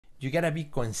You gotta be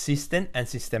consistent and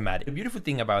systematic. The beautiful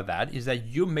thing about that is that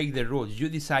you make the rules. You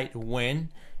decide when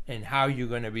and how you're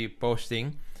gonna be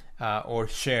posting or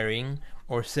sharing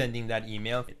or sending that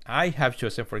email. I have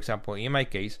chosen, for example, in my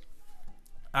case,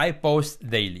 I post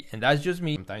daily, and that's just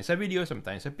me. Sometimes a video,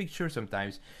 sometimes a picture,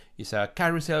 sometimes it's a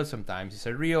carousel, sometimes it's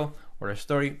a reel or a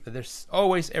story. But there's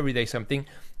always every day something,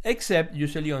 except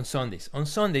usually on Sundays. On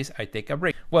Sundays, I take a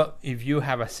break. Well, if you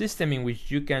have a system in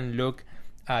which you can look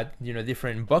at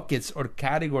different buckets or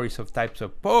categories of types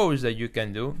of posts that you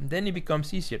can do, then it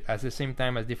becomes easier. At the same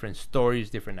time as different stories,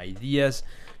 different ideas,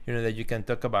 that you can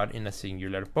talk about in a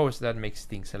singular post. That makes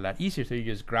things a lot easier. So you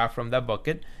just grab from that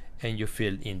bucket and you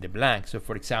fill in the blank. So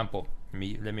for example,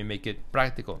 let me make it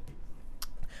practical.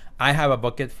 I have a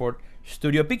bucket for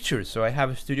studio pictures. So I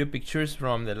have studio pictures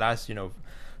from the last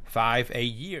 5-8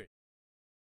 years.